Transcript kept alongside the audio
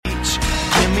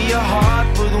me a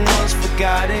heart for the ones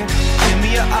forgotten. Give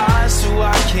me your eyes so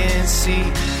I can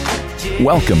see.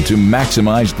 Welcome to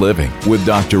Maximized Living with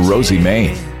Dr. Rosie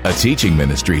Main, a teaching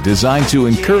ministry designed to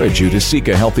encourage you to seek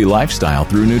a healthy lifestyle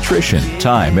through nutrition,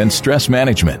 time, and stress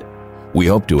management. We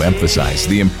hope to emphasize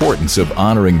the importance of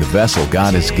honoring the vessel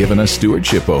God has given us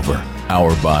stewardship over,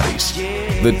 our bodies,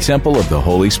 the temple of the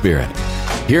Holy Spirit.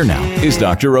 Here now is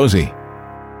Dr. Rosie.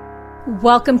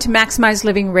 Welcome to Maximized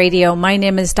Living Radio. My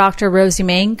name is Dr. Rosie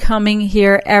Main, coming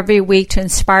here every week to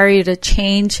inspire you to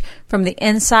change from the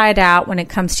inside out when it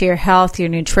comes to your health, your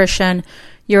nutrition,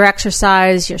 your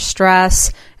exercise, your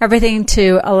stress, everything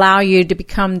to allow you to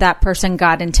become that person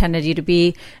God intended you to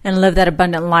be and live that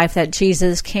abundant life that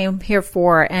Jesus came here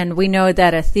for. And we know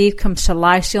that a thief comes to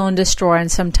lie, steal, and destroy, and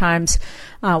sometimes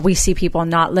we see people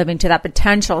not living to that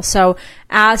potential. So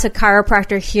as a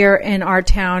chiropractor here in our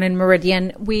town in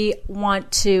Meridian, we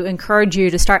want to encourage you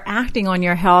to start acting on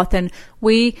your health. And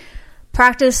we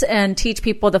practice and teach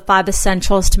people the 5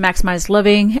 essentials to maximize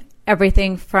living,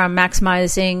 everything from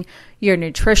maximizing your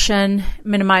nutrition,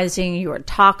 minimizing your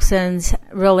toxins,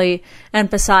 really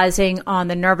emphasizing on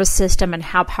the nervous system and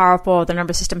how powerful the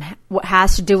nervous system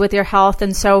has to do with your health.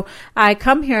 And so I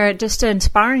come here just to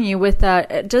inspire you with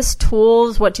just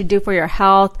tools, what to do for your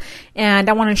health. And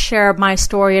I want to share my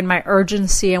story and my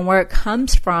urgency and where it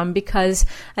comes from, because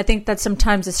I think that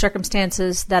sometimes the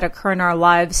circumstances that occur in our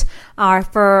lives are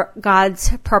for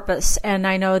God's purpose. And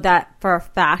I know that for a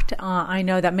fact. I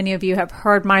know that many of you have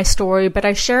heard my story, but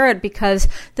I share it because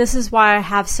this is why I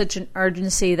have such an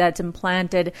urgency that's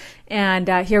implanted. And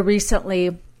here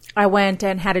recently, I went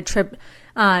and had a trip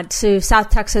to South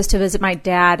Texas to visit my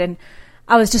dad, and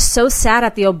I was just so sad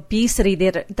at the obesity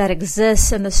that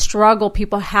exists and the struggle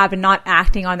people have in not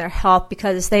acting on their health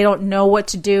because they don't know what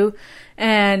to do.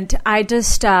 And I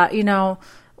just,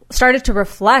 started to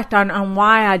reflect on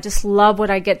why I just love what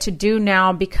I get to do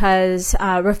now, because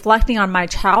reflecting on my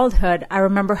childhood, I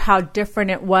remember how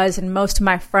different it was. And most of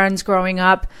my friends growing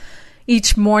up,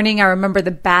 each morning I remember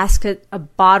the basket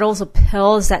of bottles of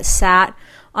pills that sat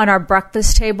on our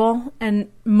breakfast table. And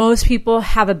most people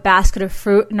have a basket of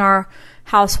fruit in our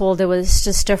household. It was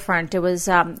just different. It was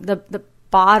the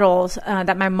bottles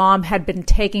that my mom had been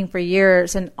taking for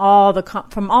years, and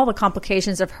from all the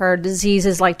complications of her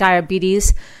diseases like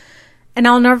diabetes. And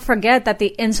I'll never forget that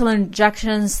the insulin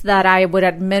injections that I would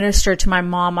administer to my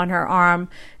mom on her arm,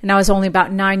 and I was only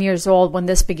about 9 years old when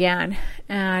this began.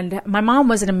 And my mom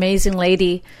was an amazing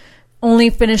lady. Only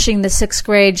finishing the 6th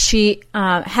grade, she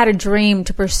had a dream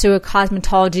to pursue a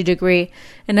cosmetology degree.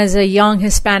 And as a young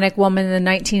Hispanic woman in the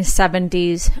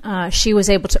 1970s, she was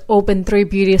able to open 3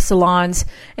 beauty salons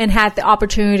and had the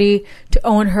opportunity to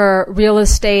own her real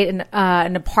estate and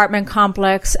an apartment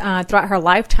complex throughout her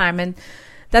lifetime. And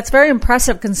that's very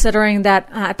impressive, considering that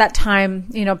at that time,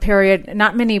 period,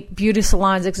 not many beauty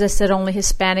salons existed, only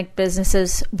Hispanic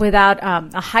businesses without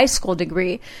a high school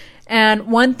degree. And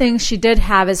one thing she did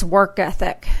have is work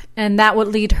ethic, and that would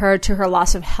lead her to her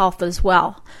loss of health as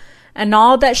well. And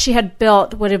all that she had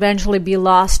built would eventually be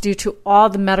lost due to all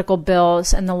the medical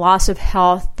bills and the loss of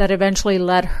health that eventually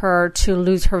led her to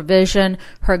lose her vision,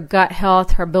 her gut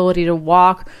health, her ability to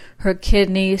walk, her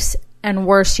kidneys, and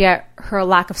worse yet, her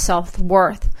lack of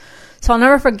self-worth. So I'll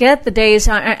never forget the days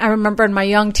I remember in my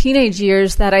young teenage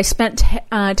years that I spent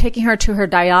taking her to her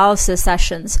dialysis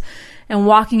sessions and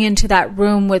walking into that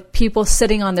room with people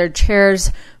sitting on their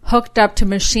chairs hooked up to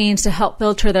machines to help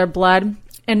filter their blood,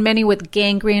 and many with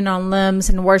gangrene on limbs,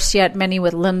 and worse yet, many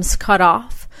with limbs cut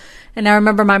off. And I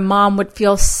remember my mom would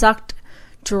feel sucked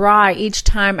dry each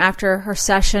time after her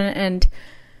session, and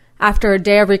after a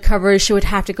day of recovery, she would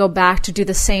have to go back to do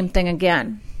the same thing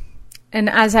again. And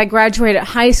as I graduated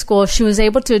high school, she was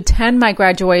able to attend my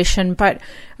graduation, but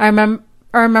I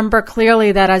remember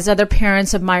clearly that as other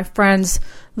parents of my friends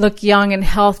looked young and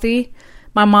healthy,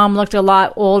 my mom looked a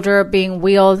lot older, being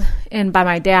wheeled in by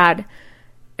my dad.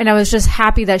 And I was just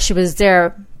happy that she was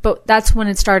there, but that's when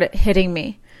it started hitting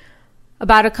me.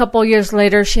 About a couple years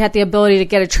later, she had the ability to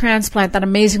get a transplant that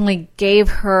amazingly gave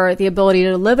her the ability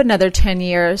to live another 10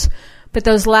 years. But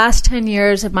those last 10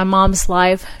 years of my mom's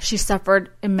life, she suffered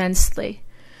immensely.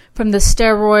 From the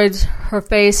steroids, her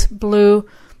face blew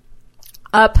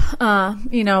up, from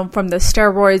the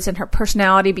steroids, and her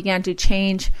personality began to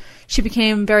change. She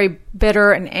became very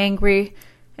bitter and angry.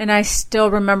 And I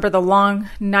still remember the long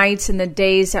nights and the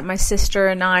days that my sister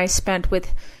and I spent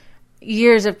with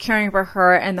years of caring for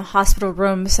her in the hospital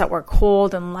rooms that were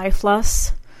cold and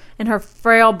lifeless. And her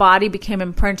frail body became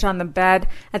imprinted on the bed.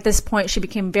 At this point, she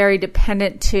became very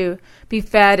dependent to be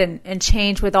fed and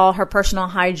change with all her personal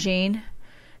hygiene.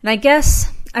 And I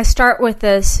guess I start with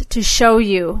this to show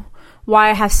you why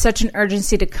I have such an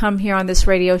urgency to come here on this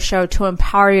radio show to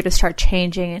empower you to start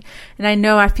changing. And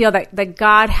I feel that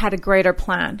God had a greater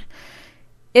plan.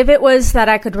 If it was that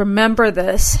I could remember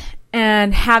this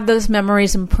and have those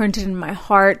memories imprinted in my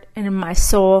heart and in my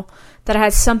soul, that I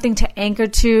had something to anchor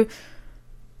to,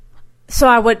 so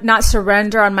I would not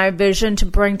surrender on my vision to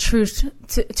bring truth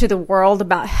to the world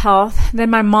about health, then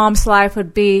my mom's life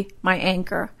would be my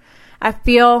anchor. I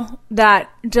feel that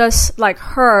just like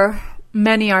her,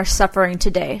 many are suffering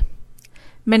today.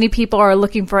 Many people are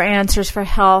looking for answers for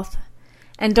health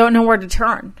and don't know where to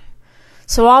turn.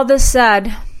 So all this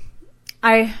said,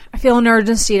 I feel an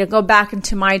urgency to go back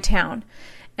into my town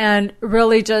and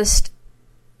really just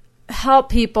help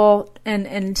people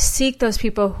and seek those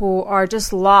people who are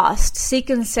just lost. Seek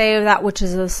and save that which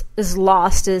is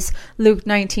lost, is Luke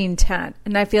 19:10.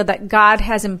 And I feel that God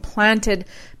has implanted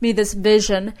me this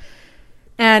vision.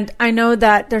 And I know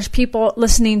that there's people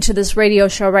listening to this radio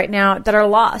show right now that are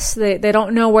lost. They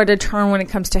don't know where to turn when it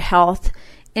comes to health.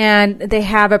 And they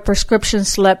have a prescription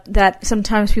slip that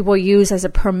sometimes people use as a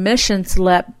permission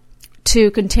slip to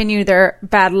continue their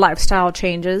bad lifestyle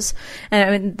changes. And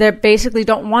I mean, they basically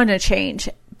don't want to change.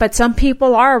 But some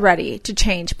people are ready to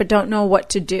change but don't know what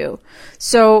to do.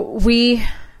 So we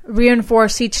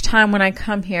reinforce each time when I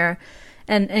come here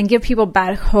and give people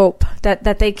back hope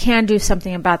that they can do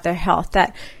something about their health,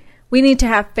 that we need to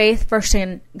have faith first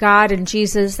in God and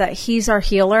Jesus, that He's our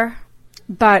healer,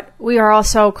 but we are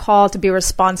also called to be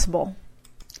responsible.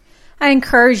 I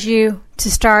encourage you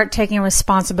to start taking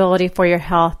responsibility for your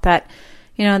health. That,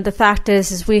 the fact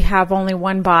is we have only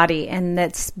one body, and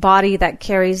that's body that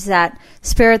carries that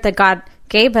spirit that God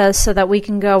gave us so that we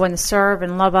can go and serve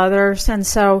and love others. And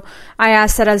so I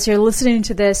ask that as you're listening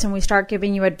to this and we start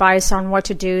giving you advice on what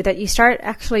to do, that you start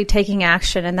actually taking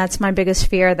action. And that's my biggest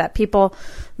fear, that people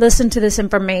listen to this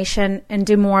information and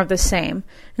do more of the same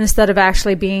instead of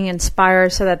actually being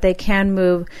inspired so that they can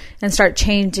move and start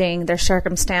changing their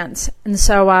circumstance. And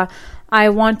so I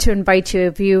want to invite you,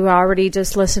 if you already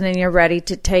just listen and you're ready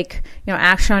to take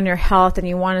action on your health and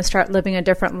you want to start living a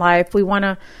different life, we want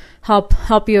to help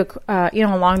you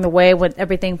along the way with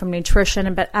everything from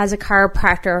nutrition. But as a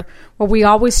chiropractor, where we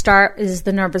always start is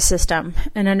the nervous system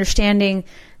and understanding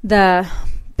the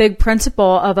big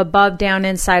principle of above, down,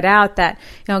 inside out, that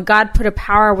God put a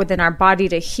power within our body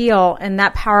to heal, and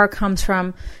that power comes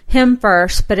from Him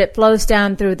first, but it flows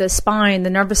down through the spine.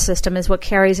 The nervous system is what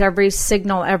carries every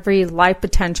signal, every life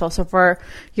potential. So for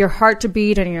your heart to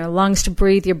beat and your lungs to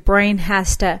breathe, your brain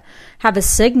has to have a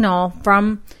signal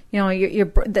from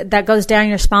that goes down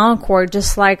your spinal cord,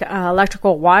 just like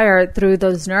electrical wire through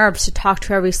those nerves to talk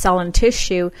to every cell and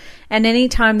tissue. And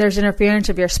anytime there's interference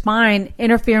of your spine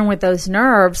interfering with those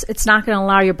nerves, it's not going to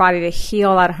allow your body to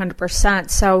heal at 100%.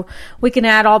 So we can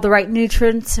add all the right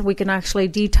nutrients, we can actually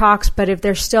detox, but if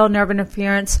there's still nerve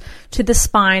interference to the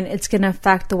spine, it's going to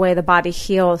affect the way the body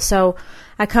heals. So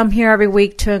I come here every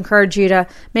week to encourage you to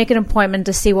make an appointment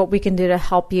to see what we can do to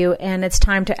help you, and it's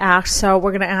time to act. So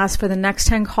we're going to ask for the next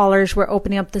 10 callers. We're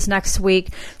opening up this next week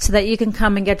so that you can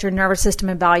come and get your nervous system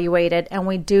evaluated. And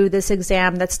we do this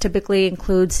exam that's typically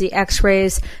includes the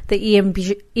x-rays, the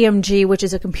EMG, which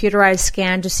is a computerized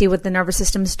scan to see what the nervous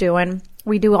system's doing.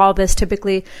 We do all this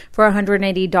typically for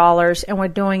 $180, and we're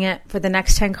doing it for the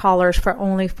next 10 callers for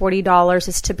only $40.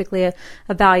 It's typically a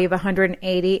value of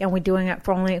 $180, and we're doing it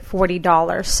for only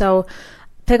 $40. So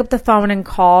pick up the phone and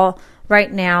call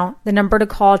right now. The number to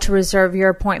call to reserve your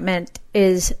appointment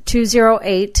is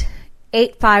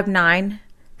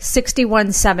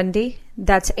 208-859-6170.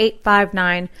 That's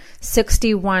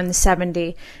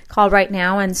 859-6170. Call right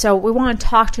now. And so we want to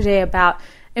talk today about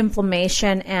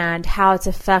inflammation and how it's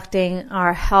affecting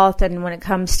our health and when it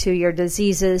comes to your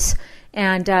diseases.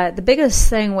 And the biggest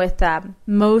thing with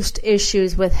most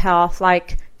issues with health,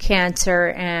 like cancer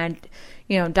and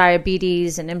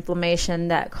diabetes and inflammation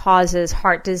that causes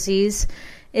heart disease,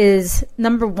 is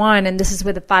number one, and this is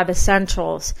with the 5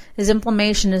 essentials, is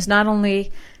inflammation is not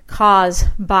only caused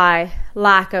by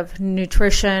lack of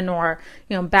nutrition or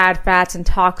bad fats and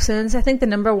toxins. I think the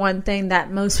number one thing that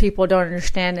most people don't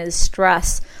understand is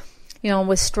stress.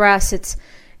 With stress, it's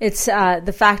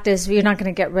the fact is you're not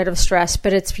going to get rid of stress,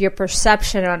 but it's your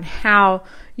perception on how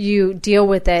you deal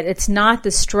with it. It's not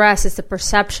the stress, it's the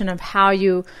perception of how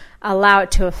you allow it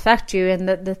to affect you. And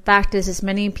the fact is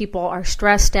many people are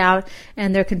stressed out,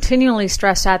 and they're continually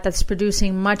stressed out. That's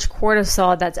producing much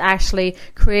cortisol, that's actually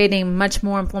creating much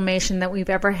more inflammation than we've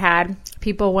ever had.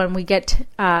 People, when we get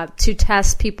to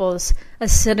test people's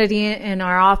acidity in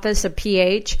our office, a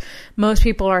pH. Most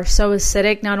people are so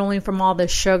acidic, not only from all the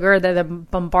sugar that they're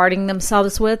bombarding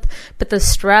themselves with, but the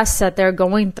stress that they're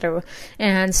going through.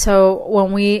 And so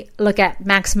when we look at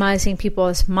maximizing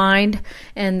people's mind,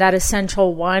 and that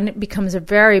essential one becomes a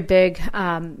very big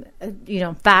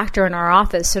factor in our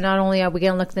office. So not only are we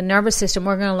going to look at the nervous system,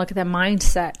 we're going to look at the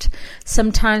mindset.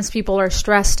 Sometimes people are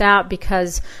stressed out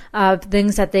because of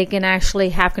things that they can actually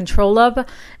have control of,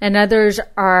 and others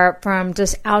are from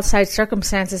just outside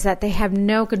circumstances that they have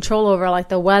no control over, like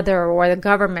the weather or the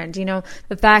government.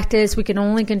 The fact is we can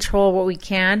only control what we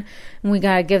can, and we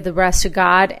got to give the rest to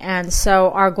God. And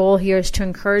so our goal here is to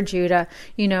encourage you to,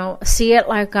 see it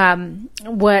like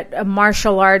what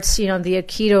martial arts, the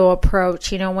Aikido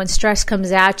approach. When stress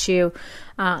comes at you,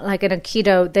 like in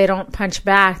Aikido, they don't punch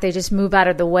back; they just move out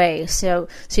of the way. So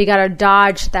you got to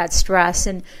dodge that stress,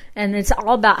 and it's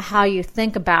all about how you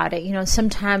think about it.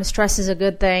 Sometimes stress is a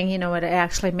good thing. It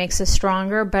actually makes us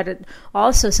stronger, but it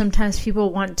also sometimes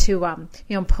people want to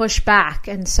push back,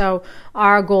 and so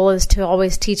our goal is to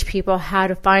always teach people how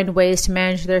to find ways to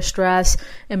manage their stress,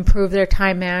 improve their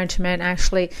time management,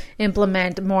 actually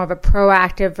implement more of a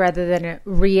proactive rather than a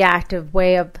reactive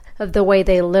way of the way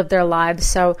they live their lives.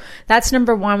 So that's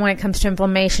number one when it comes to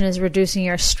inflammation, is reducing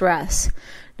your stress.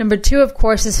 Number two, of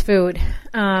course, is food.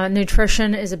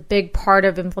 Nutrition is a big part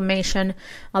of inflammation.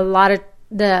 A lot of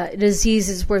the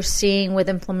diseases we're seeing with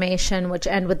inflammation, which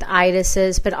end with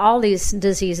itises, but all these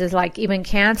diseases, like even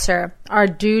cancer, are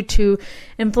due to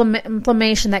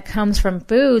inflammation that comes from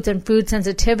foods and food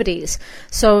sensitivities.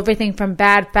 So everything from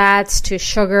bad fats to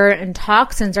sugar and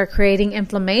toxins are creating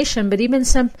inflammation, but even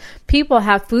some people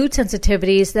have food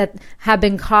sensitivities that have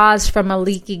been caused from a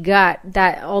leaky gut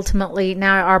that ultimately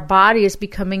now our body is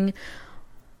becoming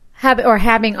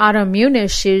having autoimmune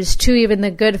issues to even the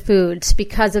good foods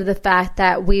because of the fact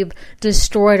that we've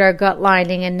destroyed our gut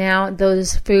lining, and now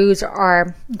those foods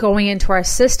are going into our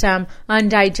system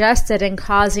undigested and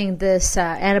causing this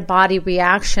antibody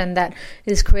reaction that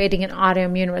is creating an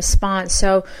autoimmune response.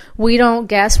 So we don't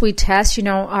guess, we test.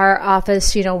 Our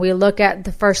office, we look at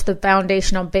the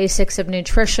foundational basics of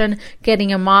nutrition, getting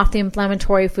them off the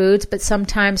inflammatory foods, but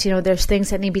sometimes there's things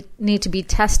that need to be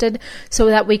tested so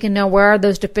that we can know where are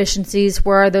those deficiencies,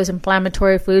 where are those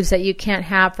inflammatory foods that you can't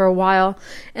have for a while,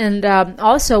 and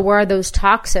also where are those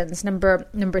toxins.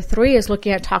 Number three is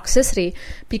looking at toxicity.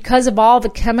 Because of all the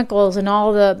chemicals and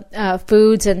all the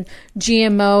foods and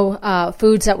GMO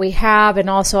foods that we have, and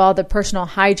also all the personal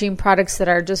hygiene products that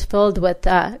are just filled with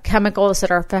chemicals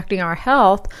that are affecting our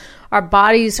health, our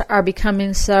bodies are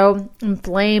becoming so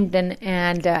inflamed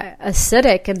and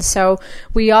acidic. And so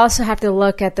we also have to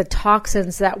look at the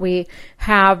toxins that we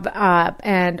have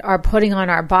and are putting on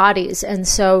our bodies. And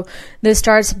so this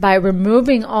starts by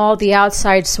removing all the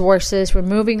outside sources,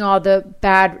 removing all the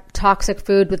bad toxic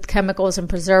food with chemicals and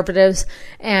preservatives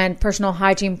and personal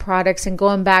hygiene products, and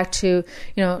going back to,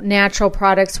 natural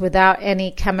products without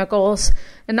any chemicals.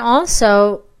 And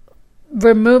also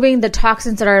removing the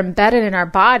toxins that are embedded in our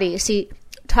body. See,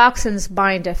 toxins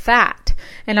bind to fat,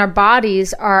 and our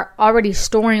bodies are already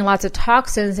storing lots of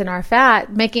toxins in our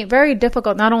fat, making it very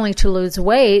difficult not only to lose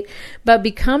weight, but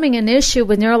becoming an issue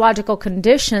with neurological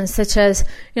conditions such as,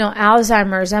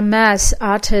 Alzheimer's, MS,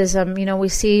 autism. We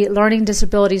see learning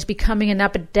disabilities becoming an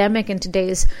epidemic in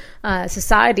today's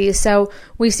society. So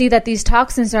we see that these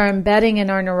toxins are embedding in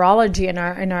our neurology, in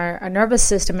our nervous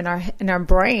system, in our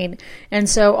brain. And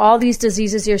so all these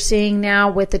diseases you're seeing now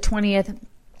with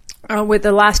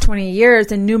the last 20 years,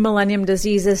 the new millennium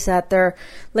diseases that they're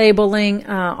labeling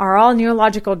are all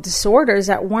neurological disorders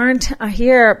that weren't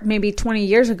here maybe 20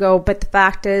 years ago. But the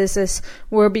fact is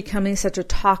we're becoming such a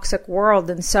toxic world.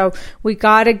 And so we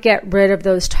got to get rid of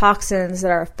those toxins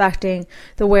that are affecting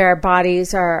the way our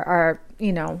bodies are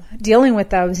dealing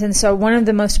with those. And so one of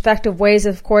the most effective ways,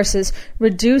 of course, is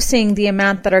reducing the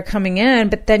amount that are coming in,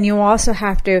 but then you also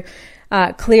have to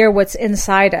clear what's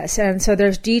inside us. And so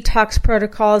there's detox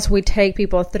protocols we take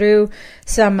people through,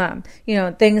 some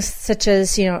things such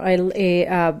as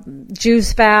a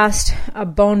juice fast, a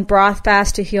bone broth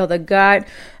fast to heal the gut,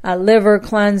 liver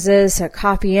cleanses,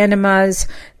 coffee enemas,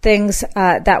 things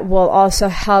that will also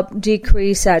help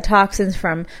decrease toxins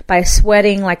by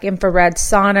sweating, like infrared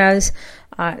saunas.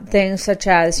 Things such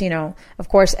as, of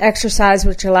course, exercise,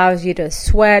 which allows you to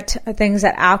sweat, things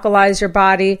that alkalize your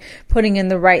body, putting in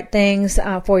the right things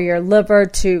for your liver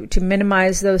to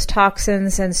minimize those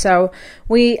toxins. And so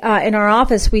we, in our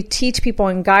office, we teach people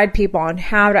and guide people on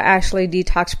how to actually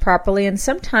detox properly. And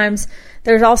sometimes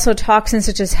there's also toxins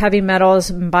such as heavy metals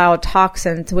and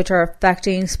biotoxins, which are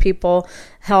affecting people's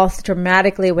health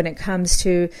dramatically when it comes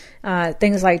to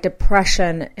things like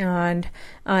depression. And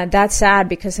that's sad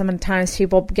because sometimes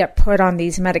people get put on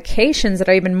these medications that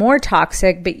are even more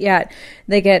toxic, but yet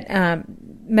they get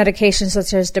medications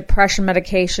such as depression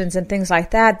medications and things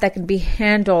like that can be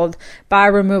handled by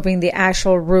removing the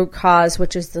actual root cause,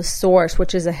 which is the source,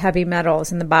 which is the heavy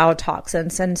metals and the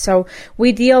biotoxins. And so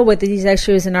we deal with these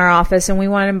issues in our office, and we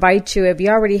want to invite you, if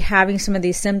you're already having some of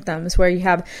these symptoms where you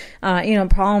have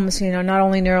problems, not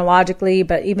only neurologically,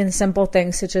 but even simple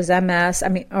things such as migraines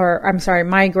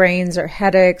or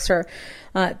headaches or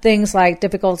things like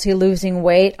difficulty losing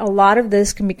weight. A lot of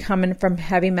this can be coming from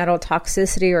heavy metal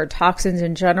toxicity or toxins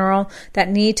in general that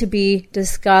need to be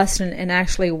discussed and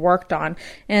actually worked on.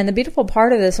 And the beautiful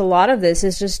part of this, a lot of this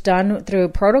is just done through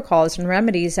protocols and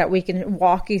remedies that we can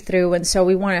walk you through. And so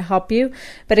we want to help you.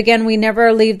 But again, we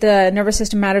never leave the nervous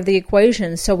system out of the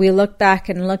equation. So we look back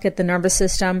and look at the nervous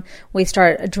system. We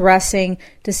start addressing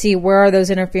to see where are those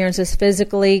interferences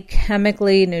physically,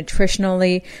 chemically,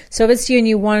 nutritionally. So if it's you and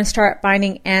you want to start finding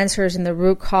answers in the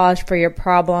root cause for your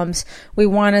problems, we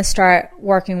want to start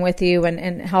working with you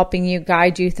and helping you,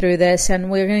 guide you through this.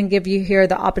 And we're going to give you here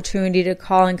the opportunity to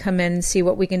call and come in and see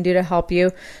what we can do to help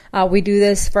you. We do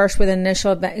this first with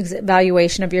initial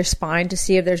evaluation of your spine to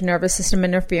see if there's nervous system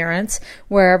interference,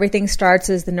 where everything starts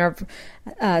as the nerve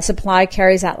supply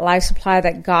carries that life supply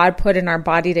that God put in our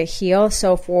body to heal.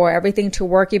 So for everything to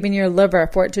work, even your liver,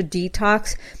 for it to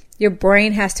detox, your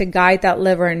brain has to guide that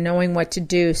liver in knowing what to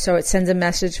do. So it sends a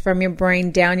message from your brain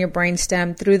down your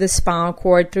brainstem through the spinal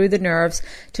cord, through the nerves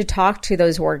to talk to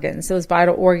those organs, those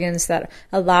vital organs that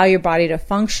allow your body to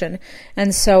function.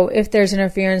 And so if there's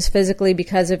interference physically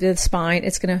because of the spine,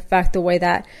 it's going to affect the way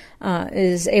that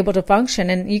is able to function.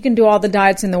 And you can do all the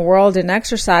diets in the world and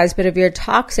exercise, but if you're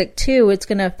toxic too, it's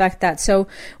going to affect that. So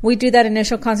we do that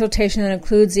initial consultation that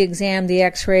includes the exam, the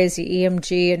x-rays, the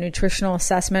EMG, a nutritional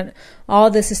assessment. All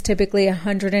this is typically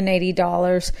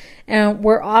 $180. And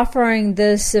we're offering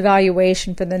this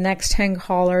evaluation for the next 10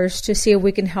 callers to see if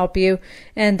we can help you.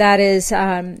 And that is,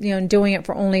 doing it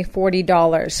for only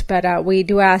 $40. But we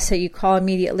do ask that you call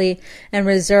immediately and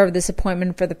reserve this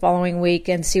appointment for the following week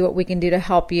and see what we can do to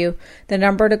help you. The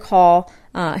number to call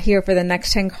here for the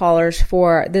next 10 callers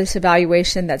for this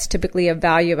evaluation that's typically a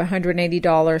value of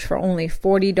 $180 for only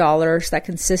 $40. That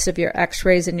consists of your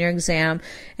x-rays and your exam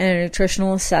and a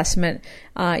nutritional assessment.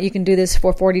 You can do this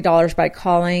for $40 by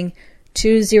calling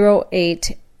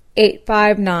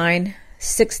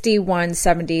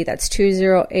 208-859-6170. That's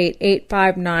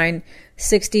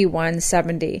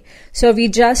 208-859-6170. So if you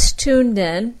just tuned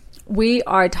in, we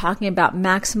are talking about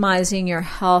maximizing your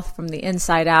health from the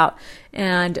inside out.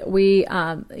 And we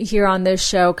here on this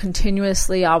show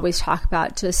continuously always talk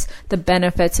about just the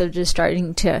benefits of just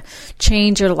starting to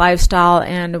change your lifestyle.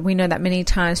 And we know that many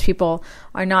times people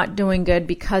are not doing good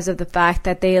because of the fact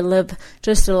that they live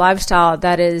just a lifestyle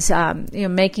that is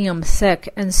making them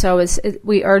sick. And so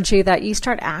we urge you that you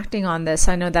start acting on this.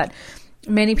 I know that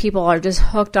many people are just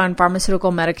hooked on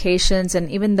pharmaceutical medications,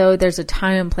 and even though there's a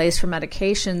time and place for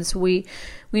medications, we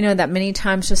know that many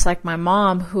times, just like my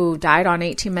mom who died on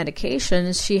 18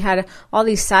 medications, she had all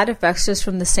these side effects just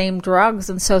from the same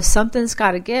drugs. And so something's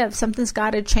got to give, something's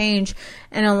got to change.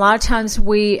 And a lot of times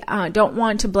we don't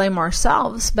want to blame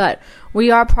ourselves, but we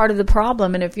are part of the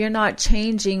problem. And if you're not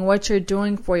changing what you're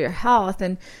doing for your health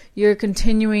and you're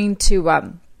continuing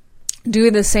to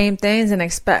do the same things and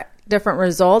expect different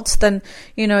results, then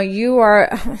you are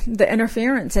the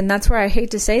interference. And that's where I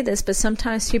hate to say this, but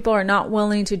sometimes people are not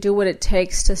willing to do what it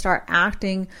takes to start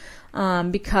acting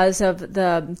because of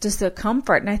the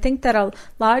comfort. And I think that a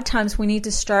lot of times we need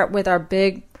to start with our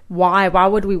big why. Why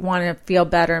would we want to feel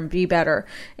better and be better?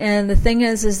 And the thing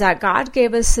is that God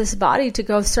gave us this body to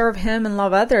go serve Him and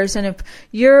love others. And if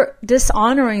you're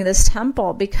dishonoring this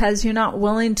temple because you're not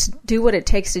willing to do what it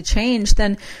takes to change,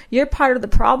 then you're part of the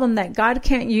problem that God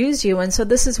can't use you. And so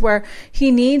this is where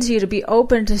He needs you to be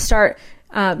open to start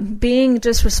being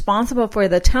just responsible for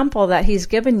the temple that He's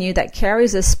given you that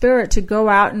carries a spirit to go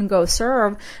out and go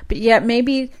serve. But yet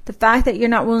maybe the fact that you're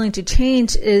not willing to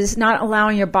change is not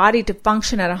allowing your body to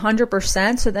function at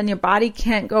 100%. So then your body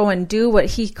can't go and do what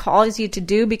He calls you to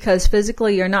do because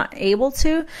physically you're not able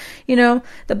to.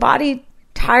 The body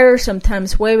tires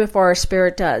sometimes way before our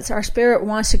spirit does. Our spirit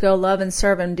wants to go love and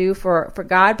serve and do for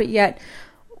God, but yet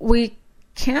we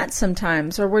can't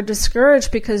sometimes, or we're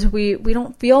discouraged because we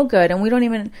don't feel good, and we don't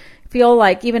even feel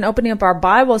like even opening up our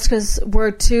Bibles because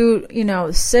we're too,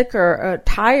 sick or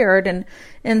tired.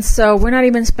 And so we're not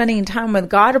even spending time with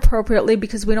God appropriately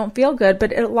because we don't feel good.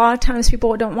 But a lot of times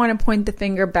people don't want to point the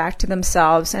finger back to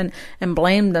themselves and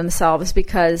blame themselves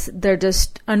because they're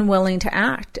just unwilling to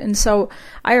act. And so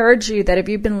I urge you that if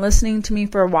you've been listening to me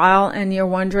for a while and you're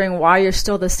wondering why you're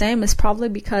still the same, it's probably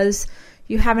because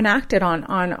you haven't acted on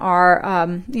our,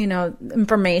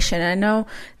 information. I know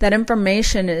that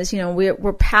information is,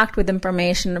 we're packed with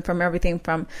information from everything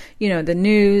from, the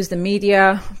news, the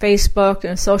media, Facebook,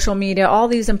 and social media, all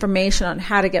these information on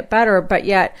how to get better, but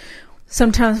yet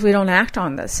sometimes we don't act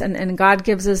on this. And God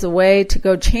gives us a way to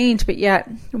go change, but yet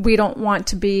we don't want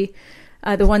to be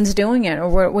the ones doing it,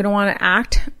 or we don't want to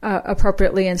act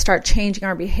appropriately and start changing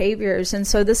our behaviors. And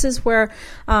so this is where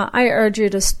I urge you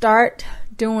to start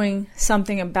doing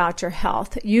something about your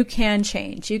health. You can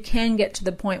change. You can get to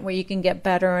the point where you can get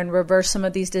better and reverse some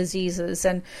of these diseases.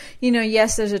 And,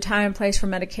 yes, there's a time and place for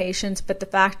medications, but the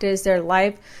fact is they're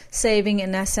life-saving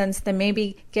in that sense. They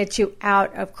maybe get you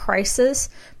out of crisis,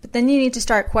 but then you need to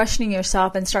start questioning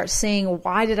yourself and start seeing,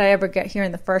 why did I ever get here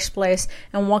in the first place?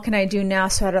 And what can I do now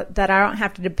so that I don't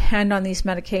have to depend on these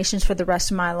medications for the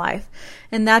rest of my life?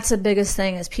 And that's the biggest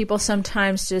thing, is people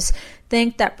sometimes just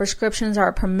think that prescriptions are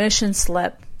a permission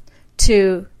slip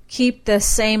to keep the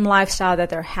same lifestyle that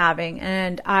they're having.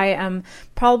 And I am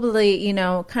probably,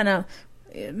 kind of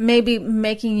maybe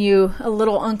making you a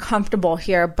little uncomfortable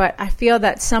here, but I feel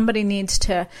that somebody needs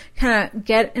to kind of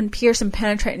get and pierce and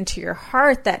penetrate into your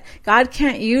heart that God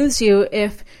can't use you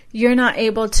if you're not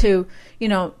able to,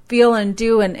 feel and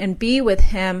do and be with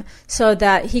Him, so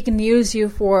that He can use you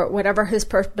for whatever His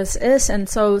purpose is. And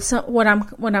so what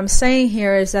I'm saying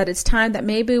here is that it's time that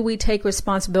maybe we take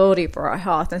responsibility for our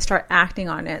health and start acting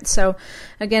on it. So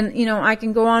again, I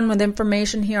can go on with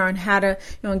information here on how to,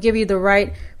 give you the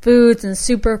right foods and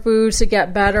superfoods to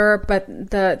get better, but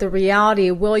the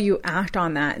reality, will you act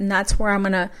on that? And that's where I'm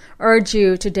going to urge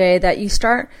you today, that you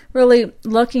start really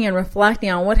looking and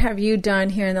reflecting on what have you done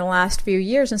here in the last few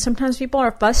years. And sometimes people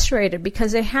are frustrated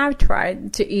because they have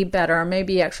tried to eat better or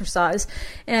maybe exercise,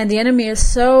 and the enemy is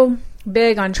so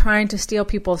big on trying to steal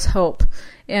people's hope.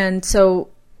 And so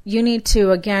you need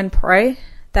to, again, pray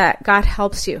that God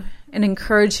helps you and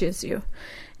encourages you,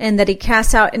 and that He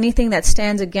casts out anything that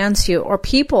stands against you, or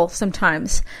people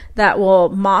sometimes that will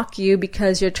mock you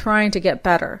because you're trying to get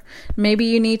better. Maybe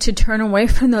you need to turn away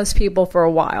from those people for a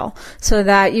while so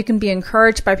that you can be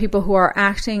encouraged by people who are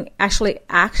acting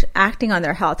on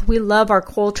their health. We love our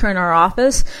culture in our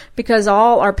office because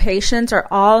all our patients are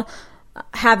all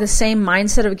have the same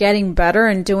mindset of getting better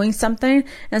and doing something.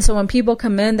 And so when people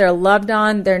come in, they're loved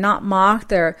on, they're not mocked,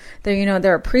 they're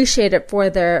appreciated for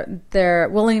their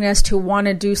willingness to want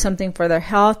to do something for their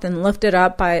health and lifted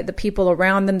up by the people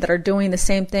around them that are doing the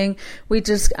same thing. We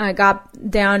just got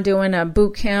down doing a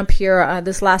boot camp here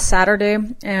this last Saturday,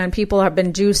 and people have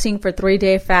been juicing for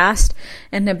 3-day fast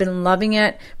and have been loving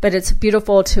it. But it's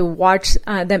beautiful to watch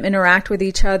them interact with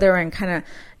each other and kind of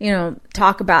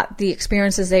talk about the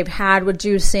experiences they've had with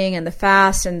juicing and the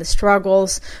fast and the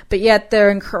struggles, but yet they're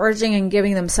encouraging and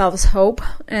giving themselves hope.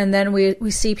 And then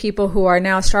we see people who are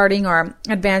now starting our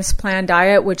advanced plan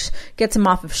diet, which gets them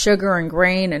off of sugar and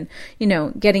grain and,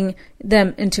 getting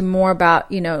them into more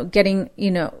about, getting,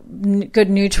 good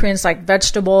nutrients like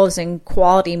vegetables and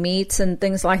quality meats and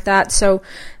things like that. So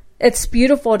it's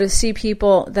beautiful to see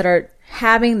people that are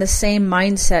having the same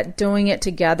mindset, doing it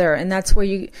together. And that's where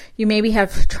you maybe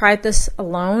have tried this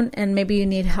alone and maybe you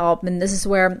need help. And this is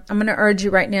where I'm going to urge you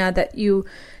right now that you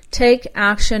take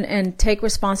action and take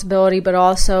responsibility, but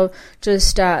also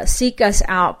just seek us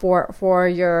out for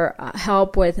your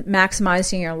help with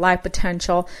maximizing your life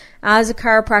potential. As a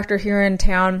chiropractor here in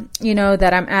town, you know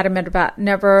that I'm adamant about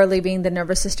never leaving the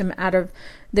nervous system out of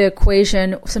the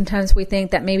equation. Sometimes we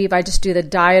think that maybe if I just do the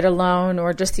diet alone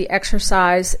or just the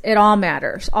exercise, it all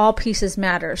matters. All pieces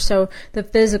matter. So the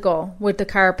physical with the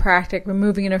chiropractic,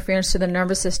 removing interference to the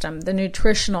nervous system, the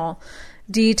nutritional,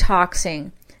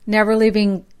 detoxing, never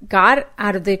leaving God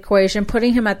out of the equation,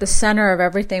 putting Him at the center of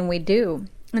everything we do.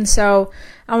 And so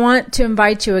I want to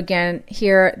invite you again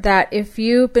here that if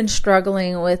you've been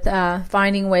struggling with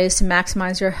finding ways to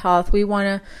maximize your health, we want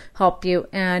to help you.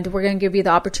 And we're going to give you the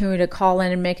opportunity to call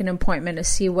in and make an appointment to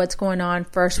see what's going on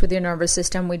first with your nervous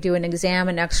system. We do an exam,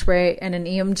 an x-ray, and an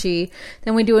EMG.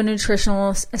 Then we do a nutritional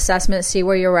assessment, see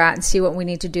where you're at, and see what we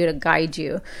need to do to guide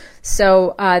you.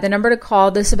 So the number to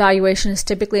call, this evaluation is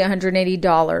typically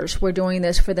 $180. We're doing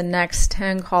this for the next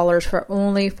 10 callers for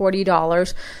only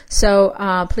 $40.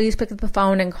 So please pick up the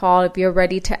phone and call if you're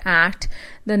ready to act.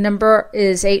 The number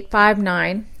is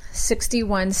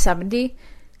 859-6170.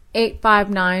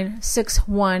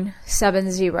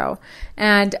 859-6170.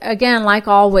 And again, like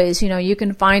always, you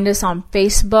can find us on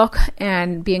Facebook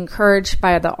and be encouraged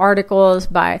by the articles,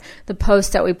 by the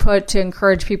posts that we put to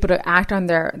encourage people to act on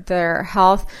their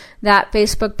health. That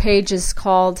Facebook page is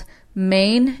called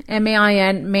Main,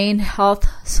 M-A-I-N, Main Health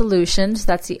Solutions.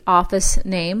 That's the office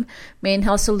name, Main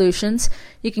Health Solutions.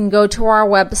 You can go to our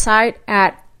website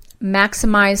at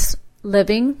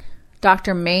MaximizeLiving.com.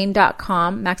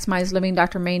 drmain.com,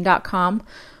 MaximizeLiving.drmain.com,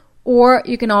 or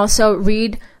you can also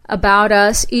read about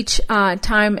us each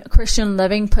time Christian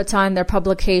Living puts on their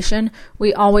publication.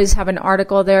 We always have an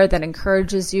article there that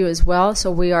encourages you as well. So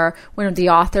we are one of the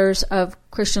authors of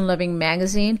Christian Living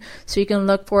magazine, so you can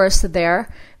look for us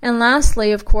there. And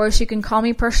lastly, of course, you can call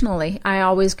me personally. I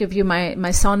always give you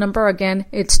my cell number. Again,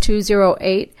 it's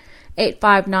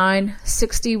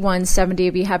 208-859-6170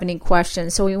 if you have any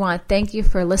questions. So we want to thank you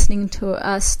for listening to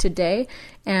us today,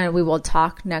 and we will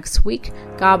talk next week.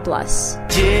 God bless.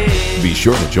 Be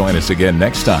sure to join us again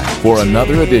next time for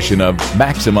another edition of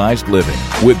Maximized Living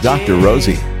with Dr.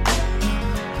 Rosie.